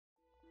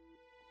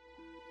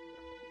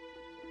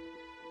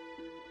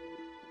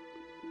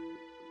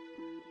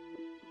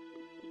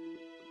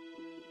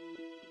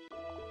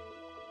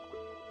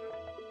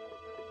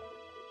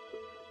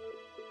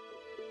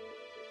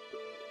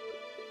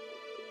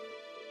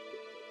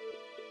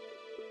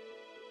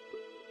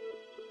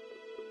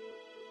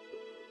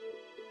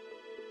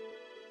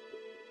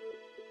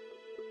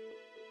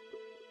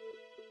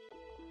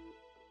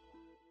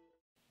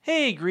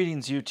Hey,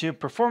 greetings YouTube,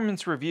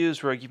 performance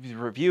reviews where I give you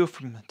the review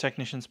from the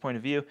technician's point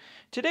of view.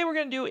 Today we're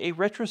going to do a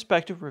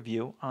retrospective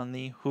review on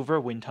the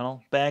Hoover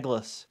WindTunnel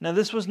Bagless. Now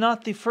this was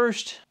not the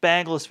first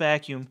bagless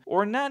vacuum,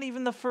 or not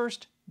even the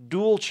first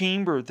dual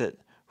chamber that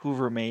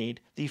Hoover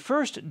made. The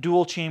first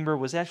dual chamber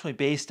was actually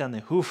based on the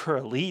Hoover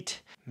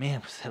Elite.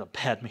 Man, was that a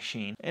bad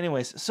machine.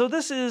 Anyways, so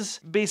this is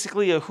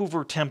basically a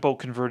Hoover Tempo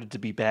converted to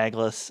be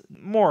bagless,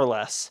 more or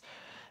less.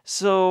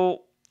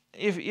 So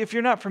if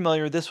you're not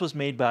familiar, this was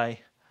made by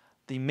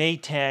the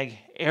Maytag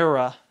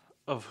era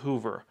of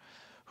Hoover.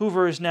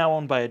 Hoover is now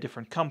owned by a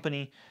different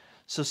company,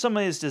 so some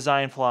of his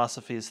design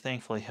philosophies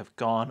thankfully have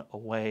gone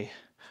away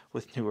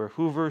with newer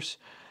Hoovers.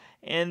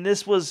 And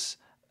this was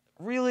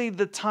really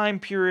the time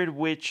period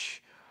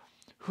which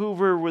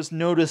Hoover was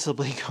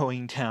noticeably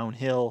going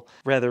downhill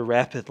rather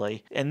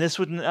rapidly. And this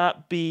would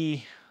not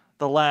be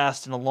the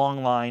last in a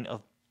long line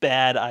of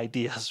bad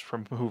ideas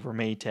from Hoover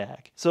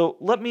Maytag. So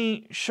let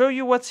me show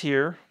you what's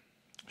here,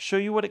 show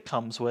you what it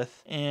comes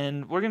with,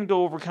 and we're going to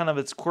go over kind of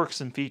its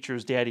quirks and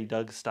features Daddy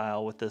Doug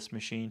style with this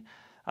machine.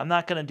 I'm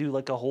not going to do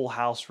like a whole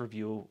house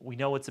review. We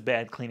know it's a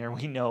bad cleaner.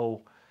 We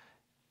know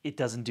it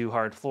doesn't do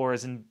hard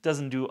floors and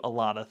doesn't do a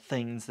lot of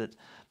things that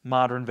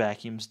modern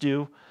vacuums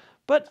do.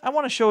 But I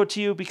want to show it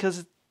to you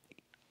because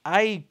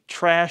I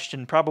trashed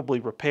and probably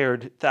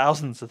repaired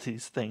thousands of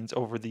these things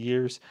over the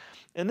years.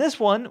 And this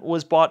one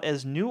was bought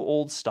as new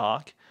old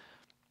stock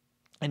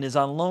and is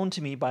on loan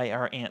to me by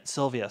our Aunt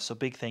Sylvia. So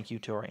big thank you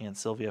to our Aunt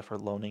Sylvia for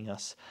loaning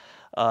us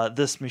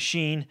this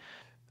machine.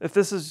 If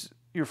this is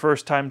your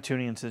first time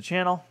tuning into the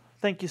channel,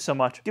 thank you so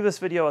much. Give this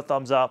video a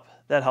thumbs up.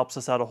 That helps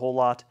us out a whole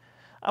lot.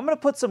 I'm going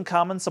to put some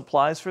common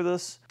supplies for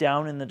this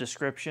down in the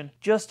description,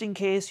 just in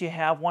case you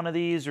have one of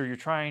these or you're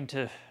trying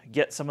to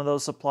get some of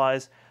those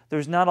supplies.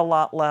 There's not a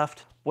lot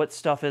left. What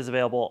stuff is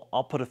available,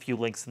 I'll put a few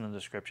links in the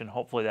description.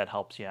 Hopefully that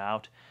helps you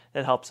out.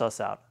 That helps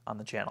us out on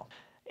the channel.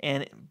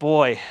 And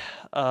boy,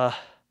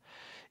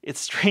 it's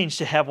strange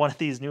to have one of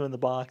these new in the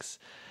box.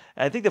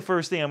 I think the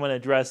first thing I'm going to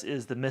address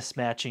is the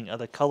mismatching of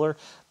the color.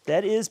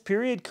 That is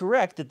period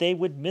correct, that they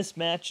would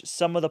mismatch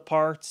some of the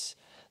parts.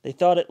 They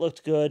thought it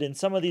looked good, and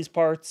some of these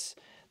parts,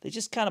 they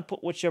just kind of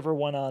put whichever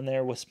one on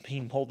there was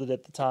being molded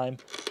at the time.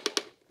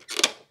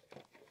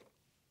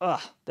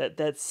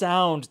 That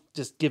sound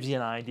just gives you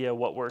an idea of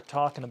what we're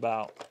talking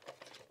about.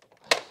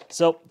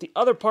 So the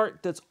other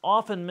part that's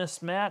often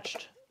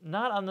mismatched,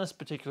 not on this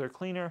particular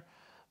cleaner,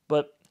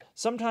 but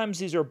sometimes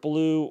these are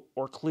blue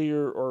or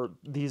clear or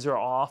these are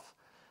off.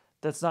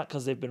 That's not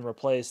because they've been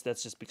replaced.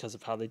 That's just because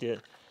of how they did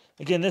it.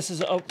 Again, this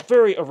is a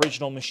very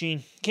original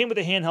machine. Came with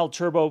a handheld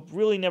turbo.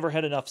 Really never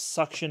had enough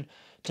suction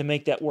to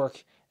make that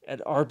work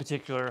at our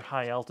particular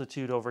high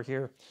altitude over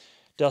here.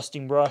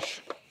 Dusting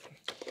brush,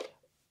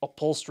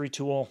 upholstery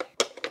tool.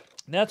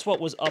 And that's what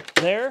was up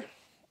there.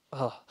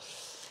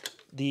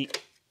 The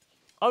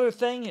other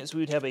thing is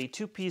we'd have a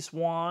two-piece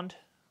wand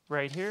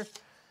right here.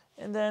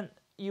 And then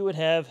you would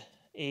have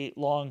a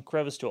long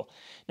crevice tool.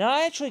 Now,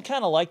 I actually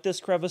kind of like this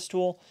crevice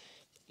tool.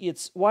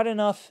 It's wide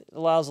enough, it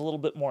allows a little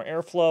bit more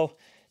airflow,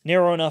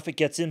 narrow enough, it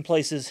gets in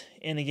places,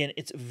 and again,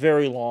 it's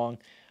very long.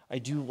 I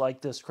do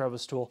like this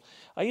crevice tool.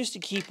 I used to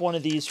keep one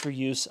of these for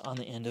use on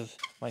the end of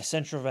my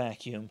central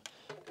vacuum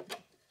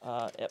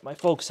at my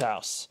folks'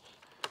 house.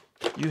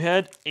 You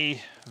had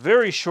a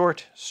very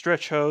short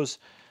stretch hose.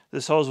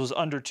 This hose was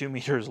under 2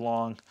 meters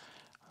long,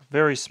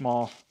 very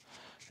small.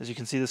 As you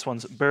can see, this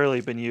one's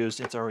barely been used.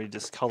 It's already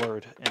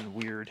discolored and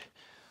weird.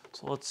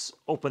 So let's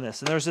open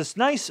this. And there's this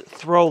nice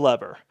throw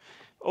lever.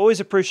 Always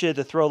appreciate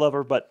the throw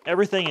lever, but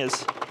everything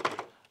is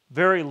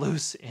very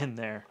loose in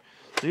there.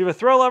 So you have a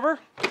throw lever,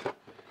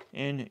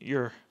 and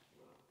your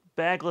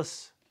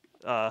bagless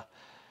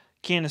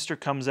canister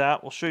comes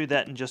out. We'll show you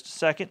that in just a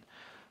second.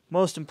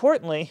 Most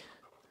importantly,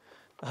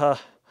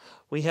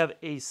 we have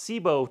a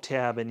SEBO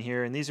tab in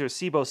here, and these are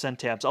SEBO scent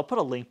tabs. I'll put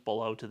a link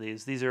below to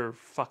these. These are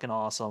fucking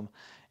awesome.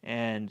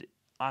 And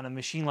on a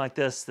machine like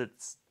this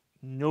that's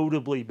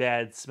notably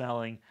bad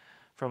smelling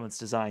from its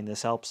design,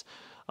 this helps.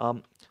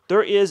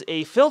 There is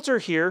a filter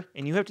here,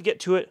 and you have to get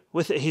to it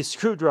with a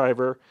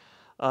screwdriver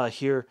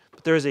here.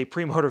 But there is a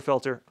pre-motor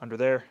filter under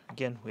there.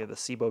 Again, we have the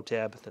SEBO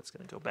tab. That's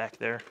going to go back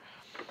there.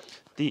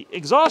 The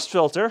exhaust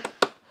filter.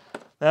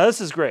 Now, this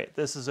is great.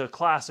 This is a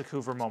classic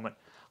Hoover moment.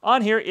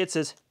 On here, it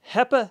says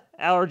HEPA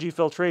allergy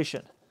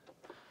filtration.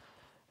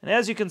 And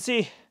as you can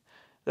see,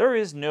 there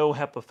is no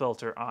HEPA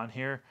filter on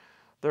here.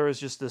 There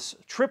is just this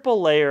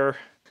triple layer,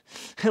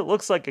 it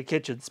looks like a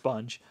kitchen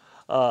sponge,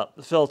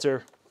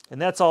 filter, and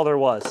that's all there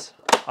was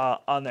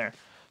on there.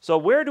 So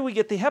where do we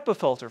get the HEPA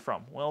filter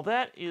from? Well,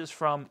 that is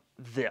from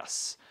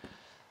this.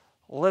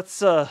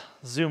 Let's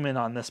zoom in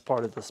on this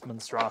part of this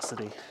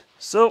monstrosity.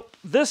 So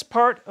this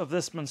part of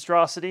this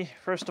monstrosity,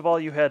 first of all,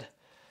 you had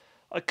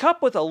a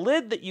cup with a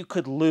lid that you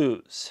could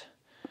lose.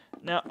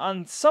 Now,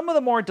 on some of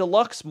the more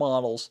deluxe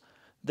models,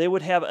 they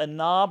would have a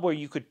knob where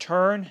you could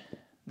turn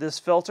this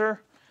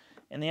filter.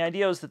 And the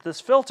idea is that this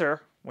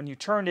filter, when you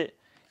turned it,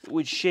 it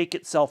would shake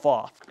itself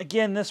off.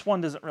 Again, this one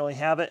doesn't really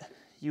have it.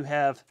 You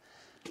have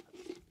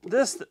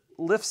this that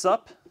lifts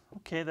up.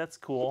 Okay, that's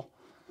cool.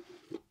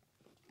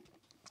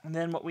 And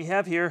then what we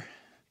have here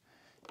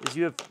is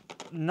you have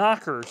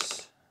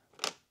knockers.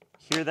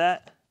 Hear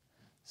that?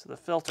 So the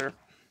filter.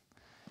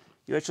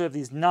 You actually have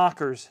these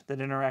knockers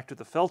that interact with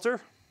the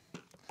filter,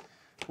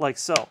 like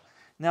so.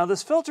 Now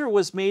this filter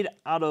was made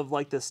out of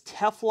like this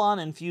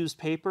Teflon infused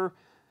paper.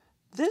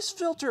 This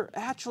filter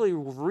actually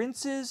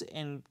rinses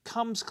and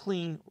comes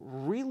clean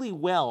really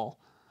well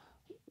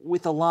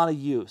with a lot of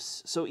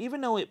use. So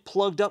even though it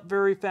plugged up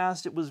very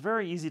fast, it was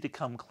very easy to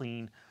come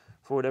clean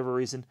for whatever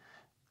reason.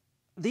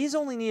 These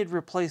only needed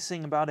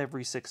replacing about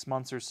every 6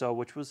 months or so,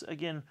 which was,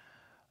 again,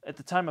 at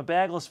the time of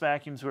bagless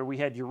vacuums where we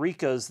had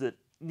Eurekas that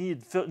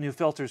needed new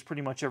filters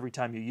pretty much every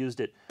time you used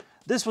it.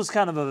 This was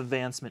kind of an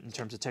advancement in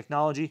terms of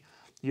technology.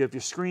 You have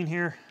your screen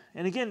here,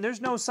 and again,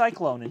 there's no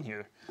cyclone in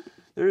here.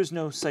 There is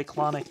no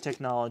cyclonic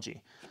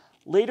technology.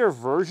 Later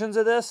versions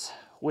of this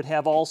would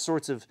have all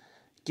sorts of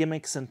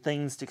gimmicks and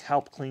things to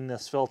help clean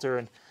this filter,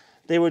 and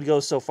they would go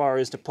so far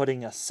as to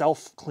putting a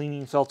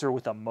self-cleaning filter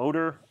with a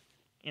motor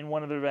in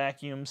one of their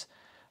vacuums.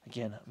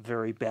 Again,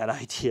 very bad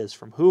ideas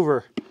from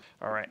Hoover.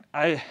 All right,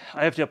 I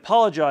have to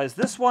apologize.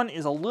 This one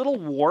is a little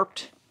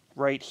warped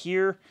right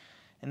here,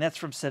 and that's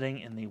from sitting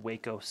in the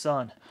Waco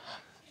sun.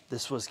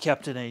 This was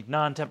kept in a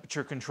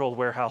non-temperature controlled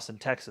warehouse in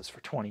Texas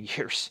for 20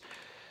 years.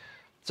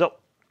 So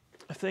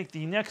I think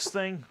the next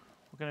thing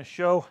we're going to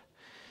show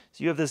is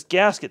you have this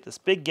gasket, this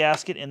big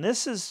gasket, and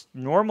this is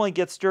normally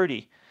gets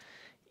dirty.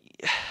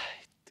 It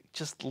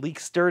just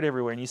leaks dirt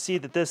everywhere, and you see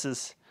that this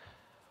has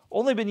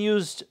only been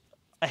used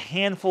a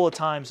handful of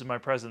times in my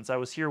presence. I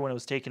was here when it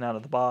was taken out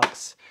of the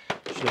box.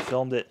 Should have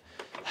filmed it.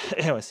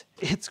 Anyways,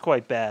 it's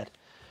quite bad.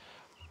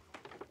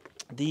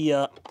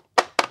 The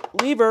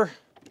lever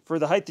for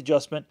the height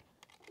adjustment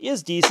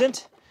is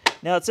decent.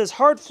 Now it says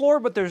hard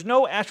floor, but there's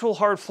no actual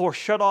hard floor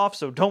shutoff,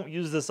 so don't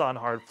use this on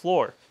hard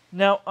floor.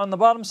 Now on the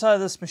bottom side of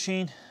this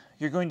machine,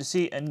 you're going to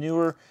see a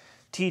newer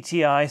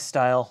TTI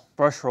style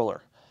brush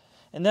roller.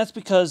 And that's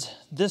because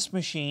this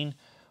machine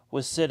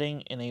was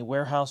sitting in a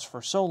warehouse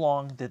for so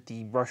long that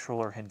the brush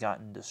roller had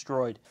gotten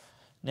destroyed.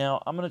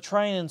 Now I'm going to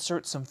try and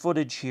insert some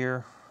footage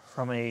here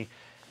from a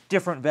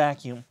different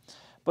vacuum,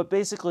 but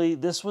basically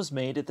this was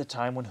made at the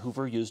time when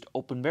Hoover used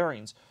open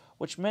bearings,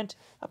 which meant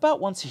about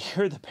once a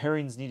year the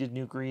bearings needed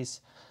new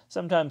grease,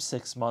 sometimes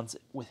 6 months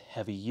with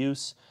heavy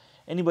use.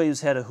 Anybody who's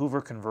had a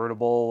Hoover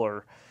convertible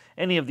or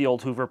any of the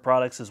old Hoover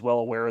products is well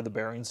aware of the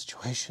bearing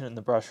situation in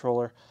the brush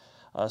roller.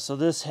 So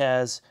this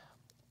has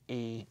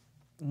a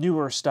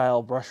newer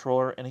style brush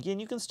roller, and again,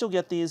 you can still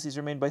get these. These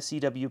are made by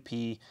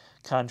CWP,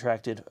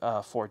 contracted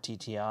for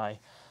TTI,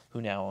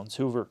 who now owns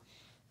Hoover.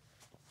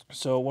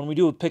 So when we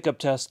do a pickup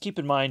test, keep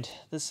in mind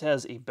this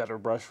has a better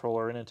brush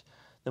roller in it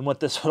than what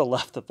this would have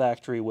left the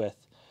factory with.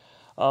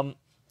 I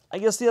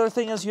guess the other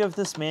thing is you have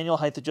this manual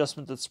height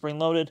adjustment that's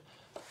spring-loaded.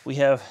 We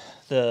have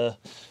the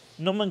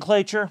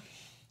nomenclature,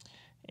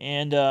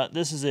 and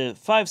this is a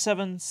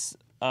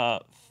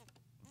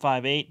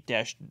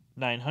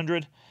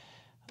 5758-900.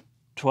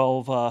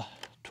 12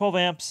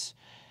 amps,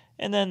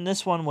 and then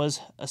this one was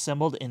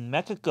assembled in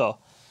Mexico,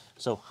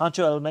 so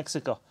Rancho El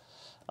Mexico.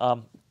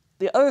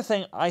 The other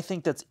thing I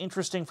think that's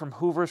interesting from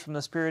Hoovers from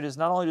this period is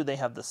not only do they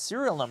have the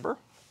serial number,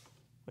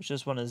 which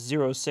this one is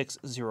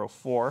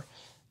 0604, in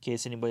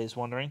case anybody's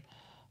wondering,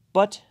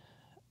 but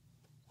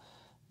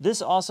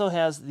this also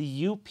has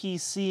the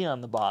UPC on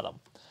the bottom.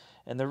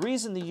 And the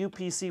reason the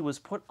UPC was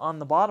put on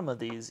the bottom of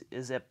these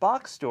is at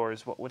box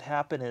stores, what would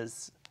happen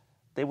is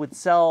they would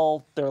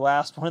sell their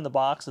last one in the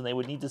box, and they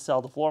would need to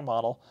sell the floor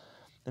model,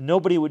 and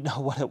nobody would know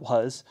what it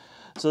was.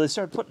 So they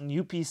started putting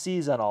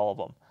UPCs on all of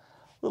them.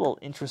 Little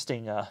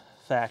interesting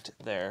fact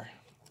there.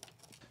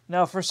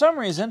 Now, for some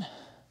reason,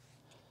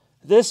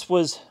 this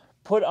was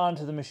put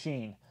onto the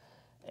machine,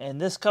 and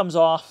this comes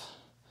off,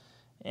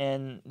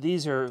 and they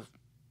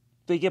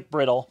get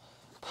brittle,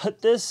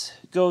 but this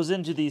goes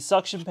into the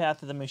suction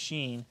path of the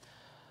machine.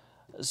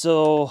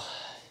 So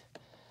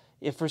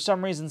if for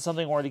some reason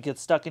something were to get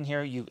stuck in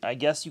here, I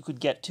guess you could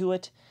get to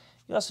it.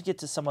 You also get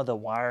to some of the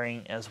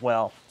wiring as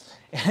well.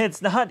 And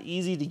it's not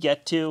easy to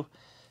get to.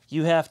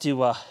 You have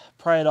to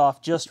pry it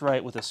off just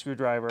right with a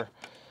screwdriver.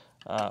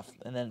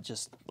 And then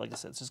just, like I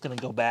said, it's just going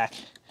to go back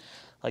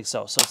like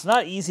so. So it's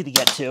not easy to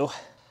get to.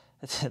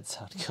 It didn't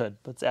sound good,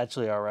 but it's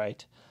actually all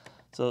right.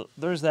 So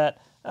there's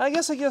that. I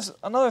guess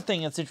another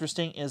thing that's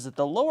interesting is that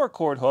the lower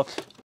cord hook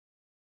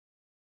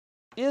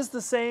is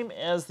the same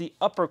as the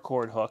upper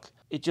cord hook.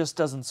 It just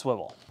doesn't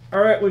swivel.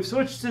 All right, we've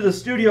switched to the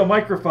studio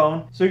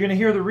microphone, so you're going to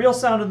hear the real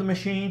sound of the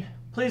machine.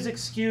 Please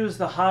excuse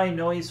the high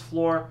noise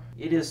floor.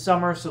 It is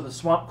summer, so the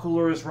swamp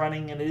cooler is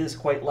running, and it is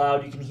quite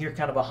loud. You can hear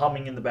kind of a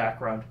humming in the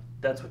background.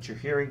 That's what you're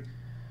hearing.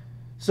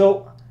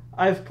 So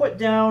I've put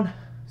down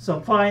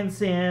some fine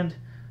sand,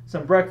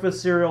 some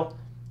breakfast cereal,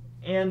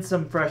 and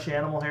some fresh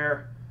animal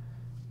hair.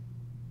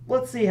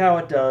 Let's see how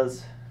it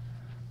does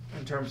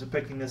in terms of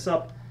picking this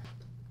up.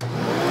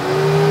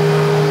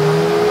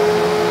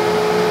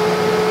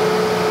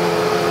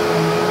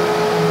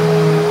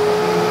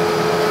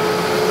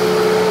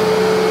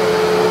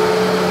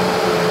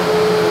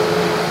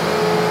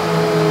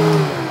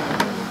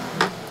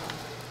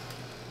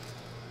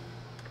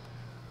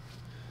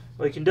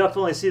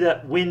 definitely see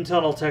that wind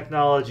tunnel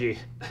technology.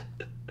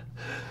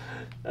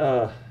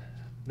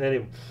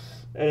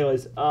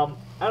 Anyways, I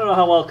don't know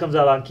how well it comes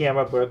out on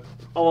camera, but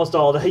almost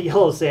all that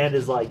yellow sand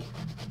is like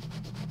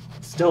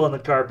still in the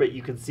carpet.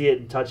 You can see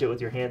it and touch it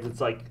with your hands. It's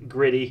like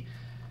gritty.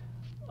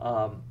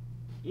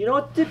 You know,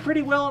 it did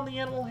pretty well on the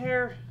animal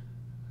hair.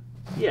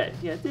 Yeah,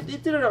 it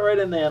did it all right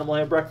in the animal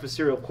hair. Breakfast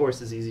cereal, of course,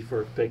 is easy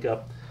for it to pick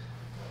up.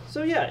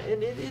 So yeah,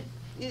 and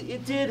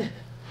it did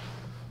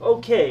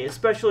okay,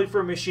 especially for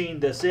a machine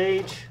this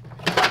age.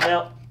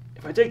 Now,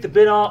 if I take the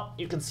bin off,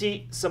 you can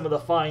see some of the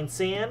fine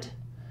sand.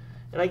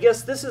 And I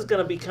guess this is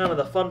going to be kind of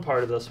the fun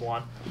part of this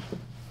one.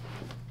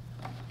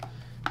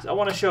 So I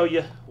want to show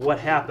you what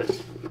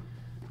happened.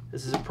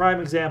 This is a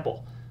prime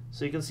example.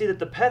 So you can see that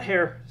the pet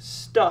hair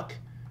stuck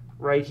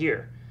right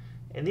here.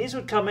 And these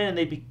would come in and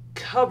they'd be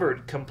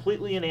covered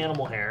completely in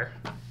animal hair,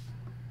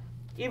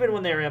 even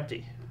when they're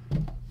empty.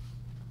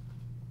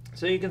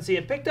 So you can see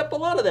it picked up a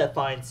lot of that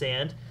fine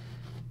sand,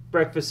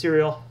 breakfast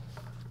cereal,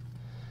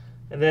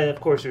 and then of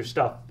course there's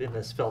stuff in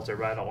this filter,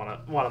 but I don't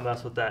want to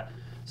mess with that.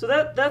 So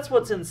that's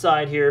what's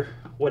inside here,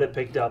 what it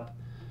picked up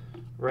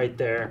right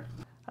there.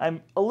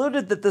 I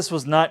alluded that this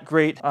was not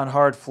great on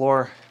hard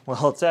floor.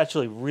 Well, it's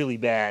actually really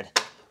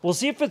bad. We'll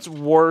see if it's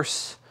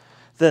worse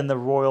than the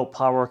Royal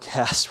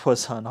Powercast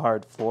was on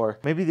hard floor.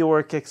 Maybe the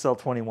Oric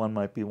XL21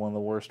 might be one of the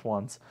worst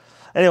ones.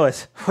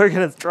 Anyways, we're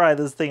gonna try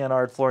this thing on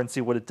hard floor and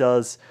see what it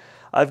does.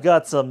 I've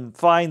got some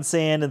fine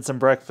sand and some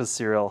breakfast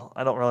cereal.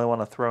 I don't really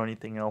want to throw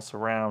anything else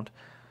around.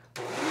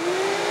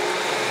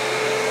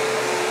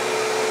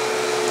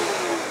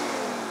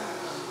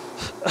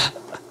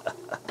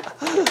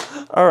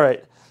 All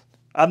right,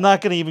 I'm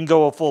not going to even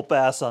go a full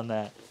pass on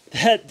that.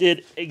 That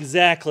did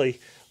exactly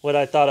what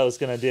I thought I was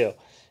going to do.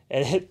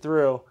 And hit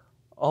through,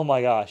 oh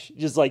my gosh,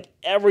 just like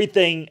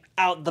everything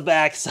out the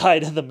back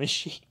side of the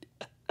machine.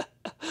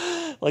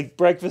 Like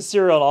breakfast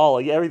cereal and all,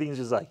 like everything's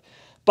just like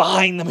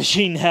behind the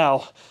machine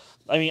now.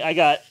 I mean, I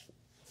got,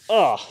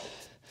 all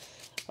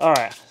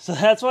right. So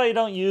that's why you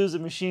don't use a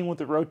machine with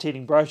a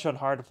rotating brush on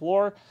hard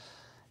floor.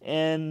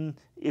 And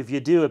if you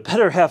do, it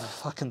better have a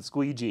fucking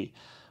squeegee.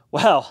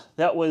 Wow,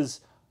 that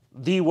was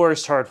the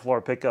worst hard floor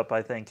pickup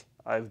I think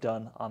I've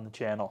done on the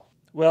channel.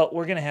 Well,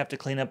 we're gonna have to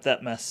clean up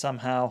that mess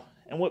somehow.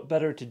 And what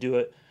better to do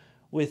it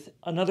with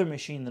another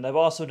machine that I've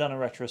also done a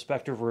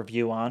retrospective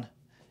review on.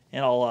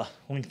 And I'll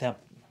link that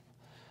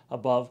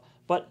above.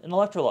 But an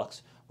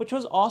Electrolux, which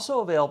was also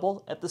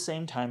available at the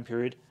same time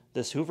period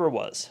this Hoover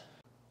was.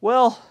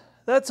 Well,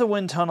 that's a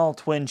wind tunnel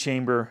twin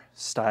chamber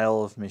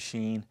style of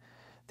machine.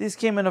 These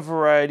came in a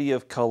variety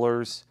of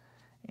colors,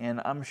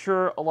 and I'm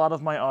sure a lot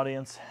of my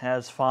audience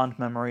has fond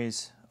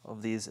memories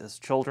of these as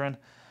children.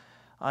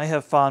 I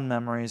have fond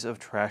memories of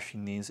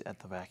trashing these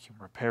at the vacuum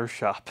repair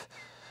shop.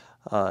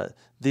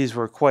 These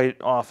were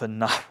quite often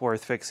not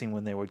worth fixing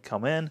when they would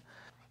come in.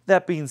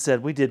 That being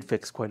said, we did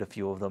fix quite a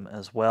few of them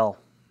as well.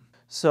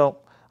 So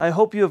I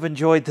hope you have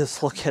enjoyed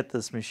this look at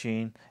this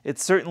machine.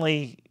 It's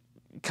certainly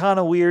kind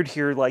of weird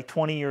here, like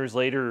 20 years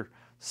later,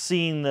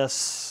 seeing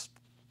this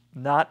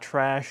not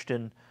trashed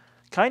and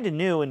kind of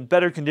new in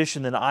better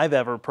condition than I've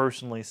ever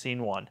personally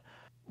seen one.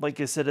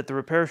 Like I said, at the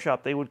repair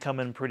shop, they would come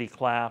in pretty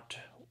clapped,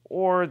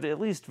 or at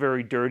least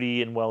very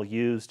dirty and well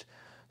used.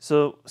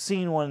 So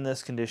seeing one in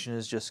this condition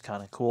is just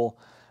kind of cool.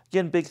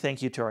 Again, big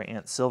thank you to our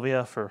Aunt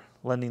Sylvia for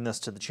lending this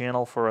to the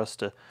channel for us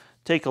to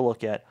take a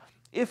look at.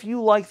 If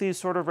you like these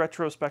sort of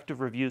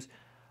retrospective reviews,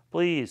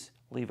 please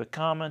leave a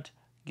comment,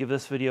 give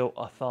this video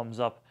a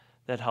thumbs up.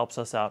 That helps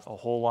us out a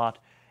whole lot.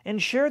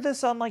 And share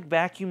this on like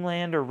Vacuum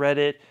Land or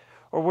Reddit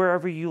or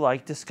wherever you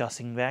like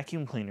discussing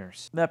vacuum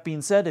cleaners. That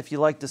being said, if you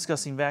like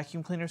discussing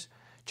vacuum cleaners,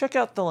 check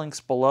out the links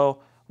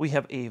below. We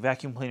have a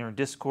vacuum cleaner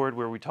Discord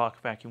where we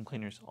talk vacuum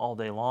cleaners all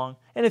day long.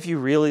 And if you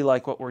really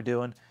like what we're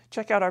doing,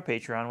 check out our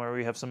Patreon where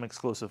we have some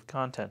exclusive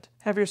content.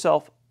 Have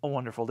yourself a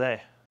wonderful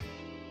day.